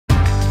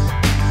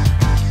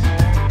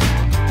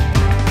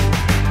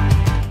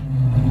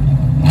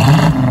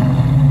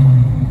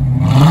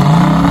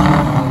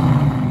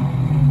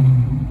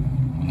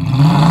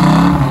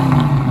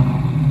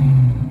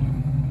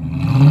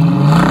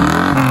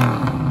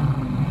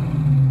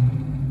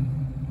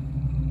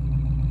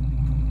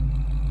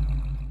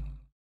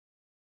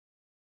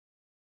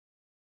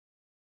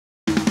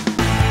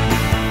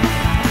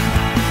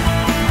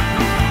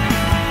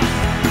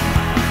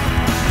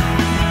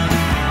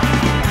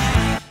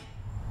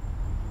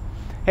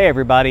Hey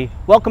everybody,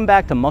 welcome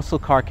back to Muscle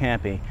Car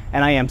Camping,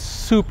 and I am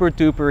super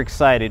duper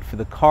excited for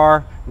the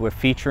car we're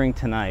featuring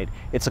tonight.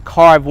 It's a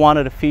car I've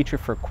wanted to feature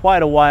for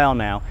quite a while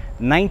now,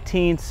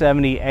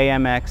 1970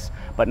 AMX,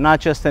 but not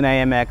just an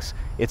AMX,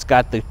 it's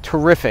got the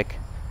terrific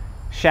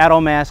shadow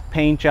mask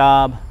paint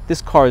job.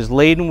 This car is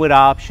laden with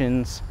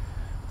options,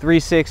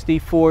 360,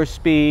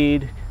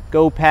 4-speed,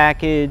 Go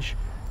package,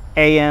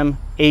 AM,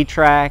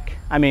 8-track,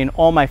 I mean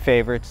all my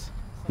favorites.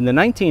 In the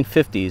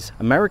 1950s,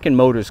 American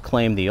Motors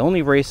claimed the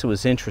only race it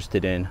was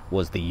interested in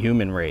was the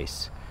human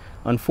race.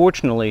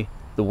 Unfortunately,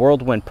 the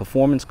world went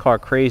performance car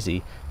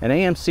crazy and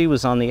AMC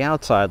was on the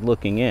outside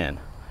looking in.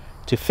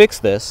 To fix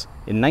this,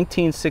 in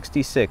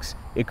 1966,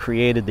 it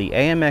created the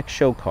AMX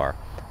show car,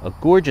 a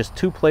gorgeous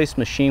two-place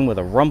machine with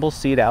a rumble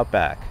seat out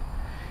back.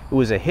 It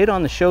was a hit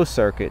on the show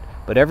circuit,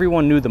 but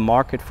everyone knew the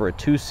market for a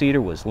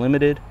two-seater was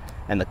limited,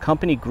 and the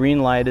company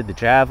green-lighted the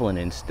Javelin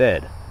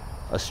instead,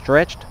 a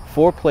stretched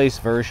four-place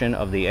version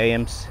of the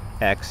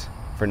AMX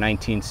for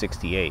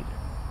 1968.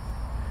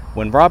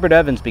 When Robert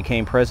Evans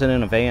became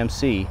president of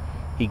AMC,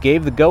 he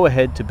gave the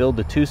go-ahead to build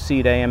the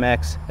two-seat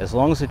AMX as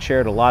long as it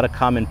shared a lot of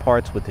common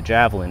parts with the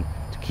Javelin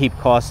to keep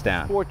costs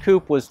down. Ford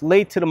Coupe was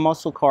late to the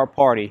muscle car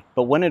party,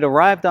 but when it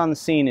arrived on the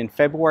scene in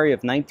February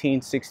of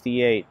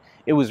 1968,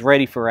 it was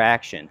ready for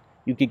action.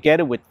 You could get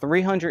it with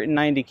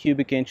 390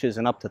 cubic inches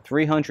and up to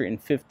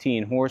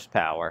 315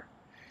 horsepower.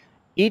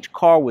 Each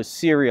car was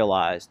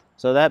serialized,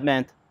 so that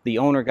meant the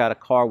owner got a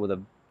car with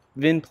a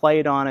VIN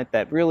plate on it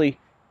that really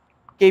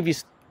gave you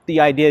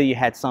the idea you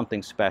had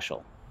something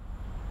special.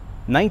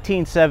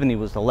 1970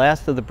 was the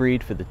last of the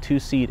breed for the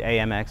two-seat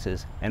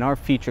AMXs, and our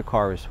feature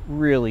car is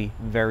really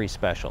very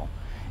special.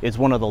 It's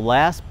one of the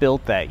last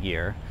built that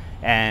year,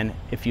 and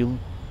if you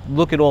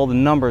look at all the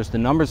numbers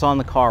on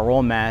the car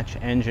all match: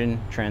 engine,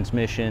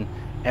 transmission,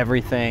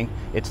 everything.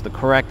 It's the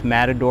correct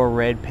Matador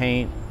red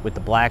paint with the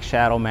black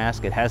shadow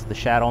mask. It has the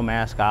shadow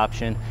mask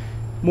option.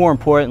 More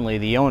importantly,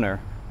 the owner,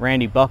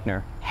 Randy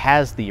Buckner,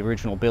 has the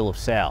original bill of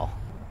sale.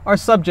 Our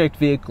subject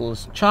vehicle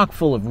is chock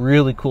full of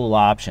really cool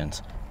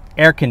options.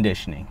 Air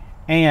conditioning,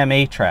 AM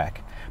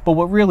 8-track, but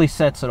what really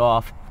sets it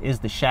off is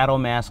the shadow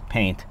mask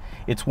paint.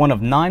 It's one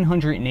of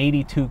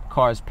 982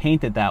 cars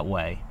painted that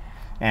way,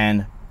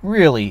 and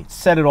really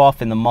set it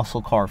off in the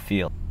muscle car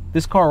field.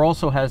 This car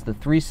also has the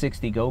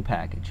 360 Go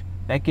package.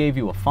 That gave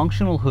you a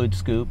functional hood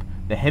scoop,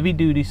 the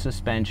heavy-duty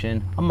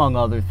suspension, among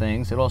other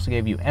things. It also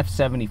gave you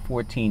F70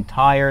 14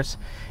 tires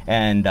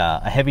and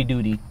a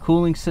heavy-duty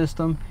cooling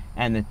system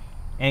and the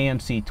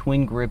AMC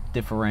twin grip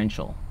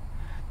differential.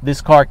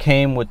 This car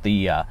came with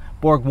the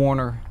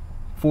Borg-Warner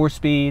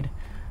 4-speed,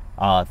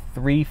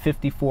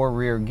 354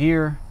 rear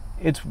gear.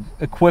 It's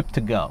equipped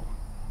to go.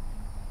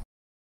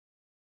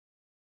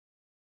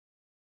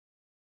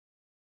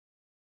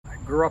 I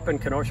grew up in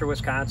Kenosha,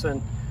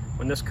 Wisconsin.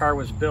 When this car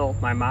was built,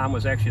 my mom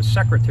was actually a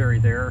secretary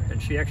there, and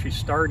she actually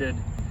started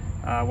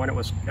when it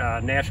was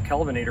Nash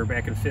Kelvinator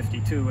back in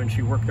 '52, and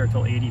she worked there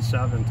till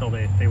 '87 until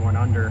they went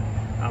under.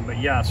 But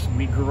yes,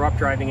 we grew up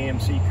driving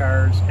AMC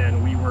cars,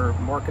 and we were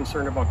more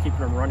concerned about keeping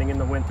them running in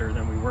the winter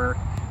than we were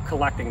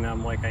collecting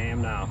them like I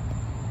am now.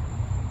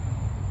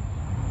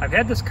 I've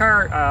had this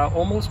car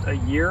almost a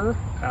year.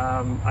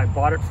 I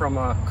bought it from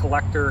a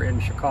collector in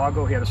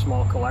Chicago. He had a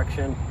small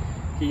collection.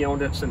 He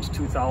owned it since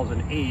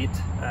 2008.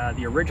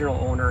 The original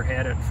owner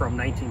had it from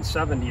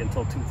 1970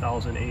 until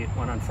 2008,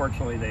 when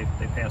unfortunately they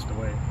passed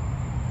away.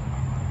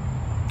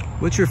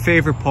 What's your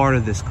favorite part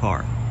of this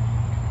car?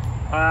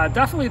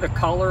 Definitely the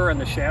color and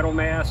the shadow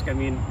mask. I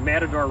mean,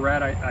 Matador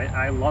red,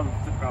 I love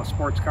a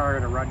sports car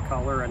in a red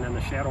color, and then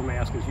the shadow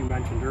mask, as you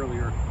mentioned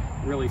earlier,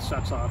 really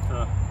sets off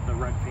the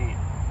red paint.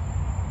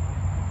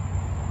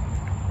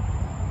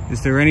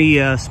 Is there any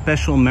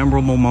special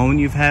memorable moment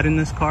you've had in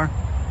this car?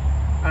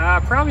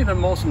 Probably the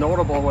most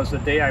notable was the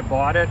day I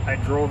bought it. I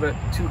drove it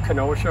to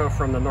Kenosha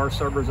from the north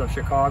suburbs of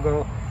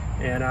Chicago,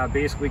 and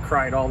basically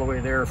cried all the way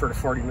there for the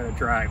 40-minute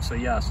drive. So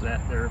yes,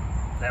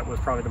 that was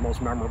probably the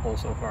most memorable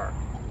so far.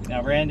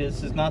 Now, Randy,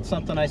 this is not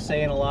something I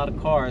say in a lot of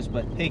cars,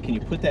 but hey, can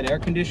you put that air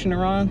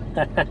conditioner on?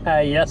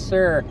 Yes,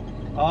 sir.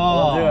 Oh,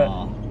 I'll do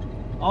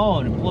it. Oh,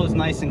 and it blows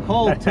nice and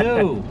cold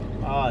too.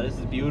 Oh, this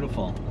is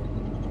beautiful.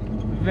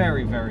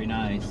 Very, very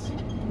nice.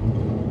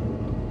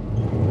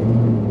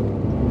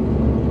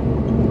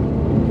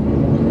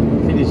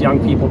 See, these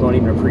young people don't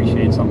even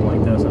appreciate something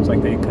like this. It's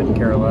like they couldn't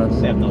care less.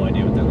 They have no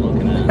idea what they're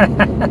looking at.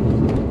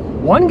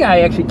 One guy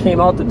actually came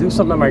out to do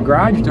something at my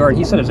garage door, and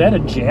he said, "Is that a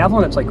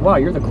Javelin?" It's like, wow,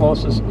 you're the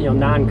closest,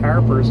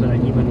 non-car person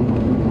that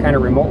even kind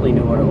of remotely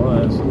knew what it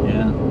was.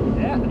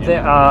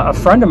 Yeah. A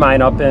friend of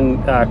mine up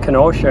in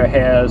Kenosha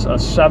has a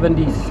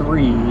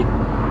 '73,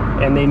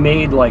 and they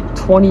made like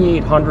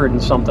 2,800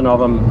 and something of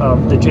them,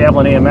 of the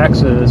Javelin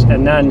AMXs,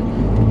 and then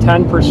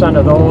 10%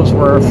 of those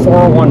were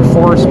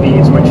 414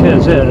 speeds, which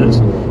his is,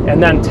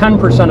 and then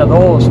 10% of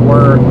those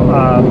were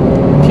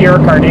Pierre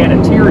Cardin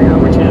interior,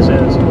 which his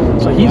is.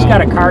 So he's got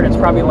a car that's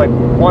probably like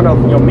one of,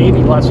 maybe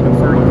less than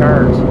 30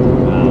 cars.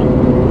 Wow.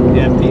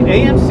 Yeah, the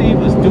AMC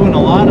was doing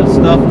a lot of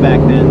stuff back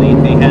then.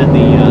 They had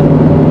the,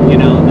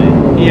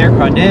 the Pierre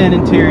Cardin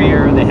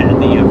interior. They had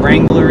the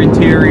Wrangler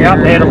interior.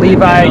 Yep, they had a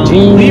Levi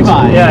jeans.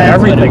 Levi. Yeah,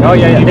 everything. Oh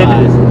yeah,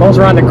 yeah. Those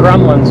are on the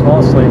Gremlins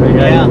mostly. But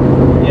yeah.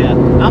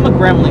 I'm a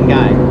Gremlin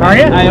guy. Are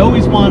you? I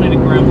always wanted a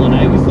Gremlin.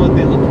 I always thought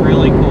they looked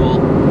really cool.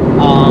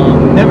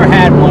 Never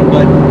had one,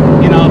 but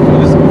you know,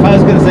 if I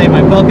was going to say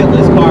my bucket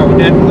list car would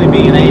definitely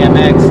be an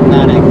AMX,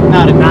 not a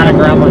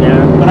Gremlin.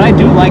 Yeah. But I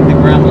do like the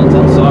Gremlins.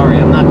 I'm sorry,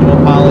 I'm not going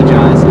to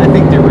apologize. I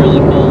think they're really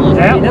cool.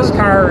 This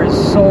car is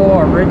so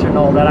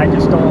original that I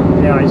just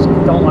don't, I just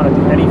don't want to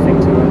do anything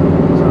to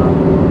it. So.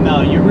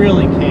 No, you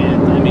really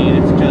can't. I mean,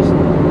 it's just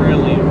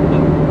really a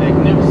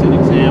magnificent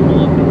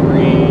example of the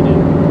breed.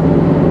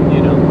 And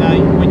you know, now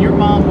when your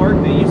mom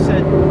worked there,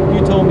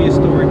 you told me a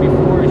story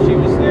before. She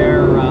was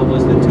there.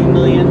 Was the 2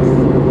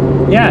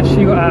 millionth? Yeah,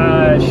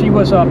 she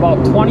was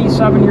about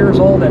 27 years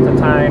old at the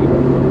time,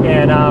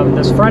 and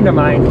this friend of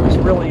mine who's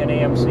really an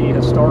AMC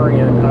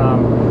historian,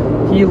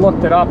 he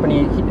looked it up, and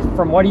he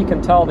from what he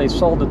can tell, they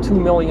sold the 2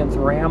 millionth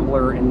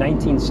Rambler in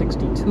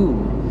 1962,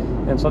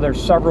 and so there's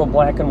several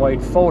black and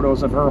white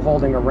photos of her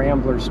holding a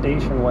Rambler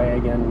station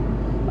wagon.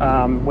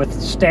 With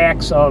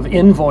stacks of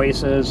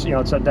invoices, you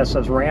know, that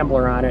says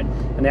Rambler on it,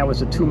 and that was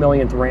the 2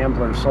 millionth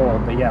Rambler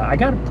sold. But yeah, I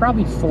got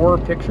probably 4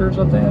 pictures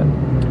of that.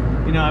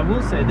 You know, I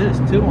will say this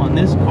too, on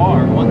this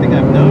car, one thing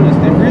I've noticed,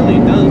 it really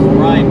does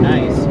ride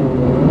nice.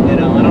 You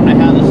know, I don't know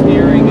how the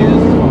steering is,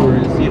 as far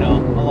as, you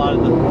know, a lot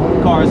of the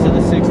cars of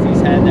the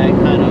 60s had that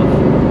kind of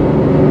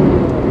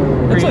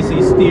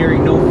crazy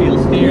steering, no-feel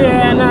steering.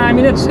 Yeah, no, I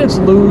mean, it's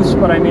loose,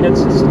 but I mean,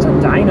 it's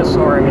a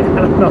dinosaur. I mean,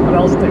 I don't know what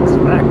else to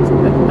expect.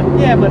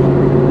 Yeah, but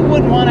who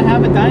wouldn't want to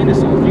have a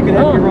dinosaur? If you could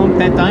have your own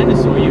pet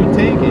dinosaur, you'd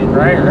take it.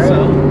 Right, right.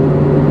 So,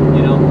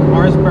 you know,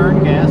 ours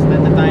burn gas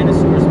that the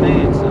dinosaurs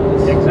made, so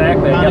it's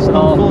exactly. I guess it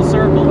all full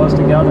circle goes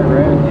together,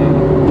 right?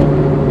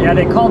 Yeah,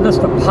 they called this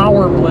the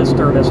power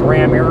blister, this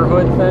Ram air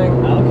hood thing.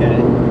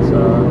 Okay.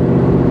 So,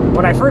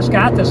 when I first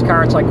got this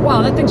car, it's like,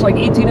 wow, that thing's like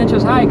 18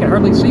 inches high. You can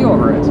hardly see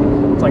over it.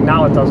 It's like,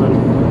 now it doesn't.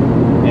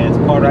 Yeah, it's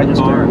part of the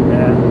car.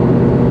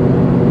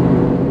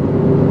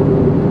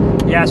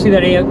 Yeah, see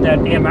that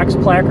AMX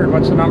placard?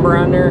 What's the number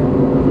on there?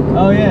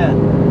 Oh yeah,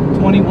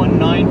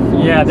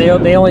 21942. Yeah,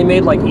 they only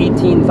made like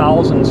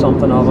 18,000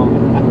 something of them.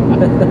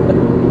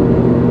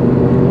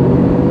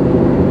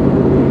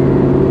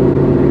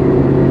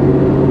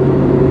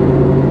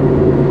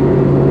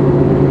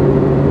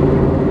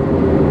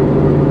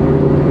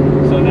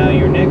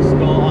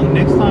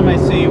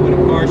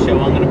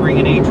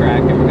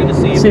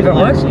 See if it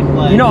works.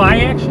 You know, I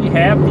actually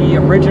have the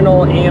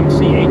original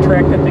AMC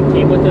 8-track that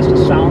came with this. The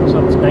sounds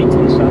of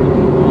 1970.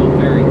 Oh,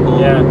 very cool.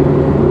 Yeah.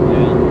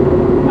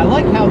 Yeah. I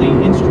like how the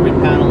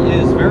instrument panel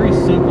is very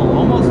simple,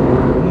 almost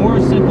more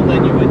simple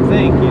than you would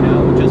think. You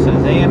know, it just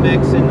says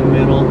AMX in the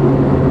middle.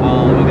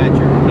 You got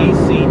your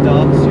AC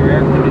ducts,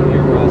 your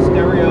your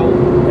stereo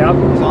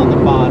is on the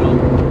bottom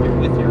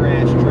with your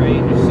ashtray,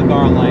 your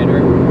cigar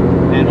lighter,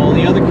 and all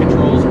the other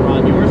controls are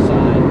on your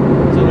side.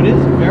 So it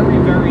is very,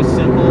 very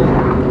simple.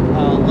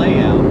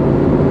 Layout.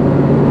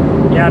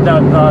 Yeah,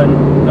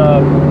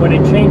 when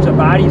they changed the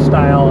body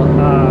style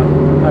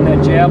on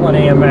that Javelin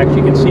AMX,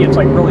 you can see it's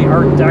like really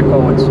Art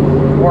Deco. It's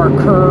more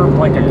curved,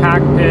 like a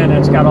cockpit, and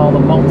it's got all the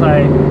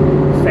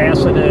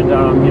multi-faceted, you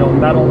know,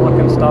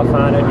 metal-looking stuff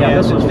on it. Yeah,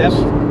 this is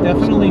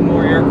definitely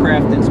more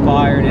aircraft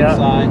inspired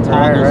inside.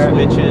 Toggle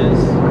switches.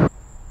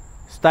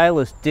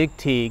 Stylist Dick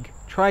Teague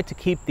tried to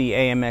keep the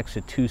AMX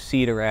a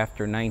 2-seater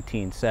after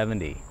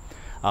 1970.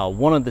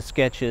 One of the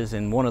sketches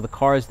in one of the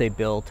cars they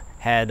built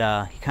had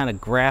he kind of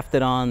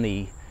grafted on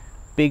the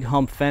big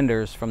hump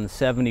fenders from the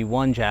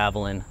 71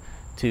 Javelin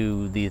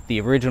to the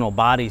original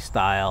body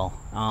style.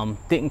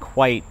 Didn't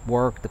quite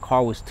work. The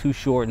car was too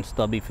short and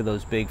stubby for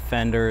those big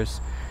fenders.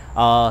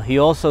 He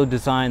also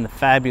designed the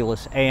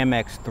fabulous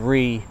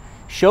AMX3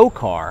 show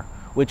car,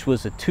 which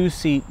was a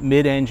 2-seat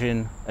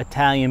mid-engine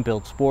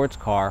Italian-built sports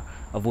car,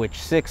 of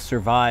which 6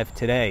 survive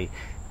today.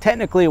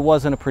 Technically it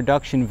wasn't a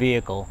production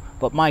vehicle,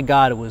 but my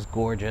God, it was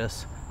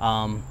gorgeous.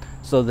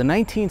 So the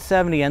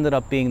 1970 ended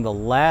up being the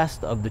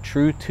last of the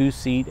true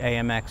 2-seat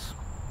AMX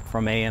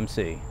from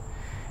AMC.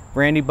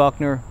 Randy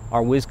Buckner,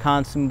 our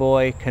Wisconsin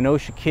boy,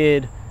 Kenosha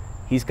kid,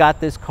 he's got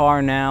this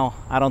car now.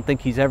 I don't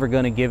think he's ever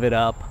going to give it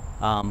up.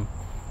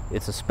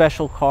 It's a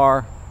special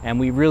car, and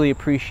we really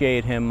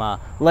appreciate him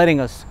letting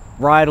us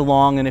ride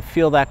along and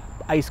feel that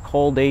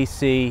ice-cold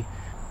AC.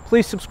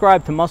 Please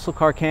subscribe to Muscle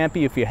Car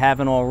Campy if you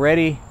haven't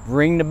already.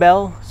 Ring the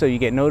bell so you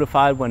get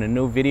notified when a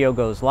new video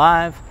goes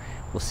live.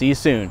 We'll see you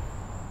soon.